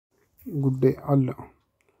Good day, all.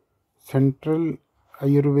 Central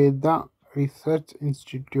Ayurveda Research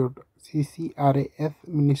Institute (CCRAS),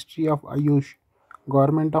 Ministry of Ayush,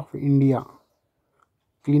 Government of India,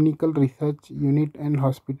 Clinical Research Unit and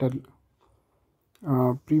Hospital.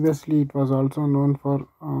 Previously, it was also known for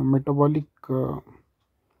metabolic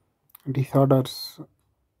disorders.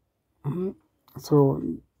 So,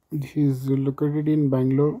 this is located in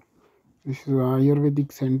Bangalore. This is a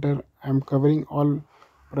Ayurvedic center. I am covering all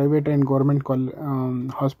private and government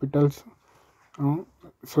hospitals. Uh,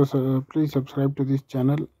 so please subscribe to this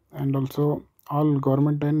channel, and also all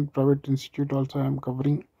government and private institute also I am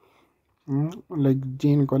covering, like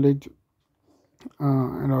Jain College,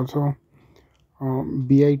 and also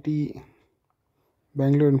BIT,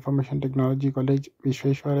 Bangalore Information Technology College,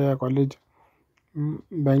 Vishweshwaraya College,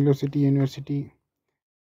 Bangalore City University,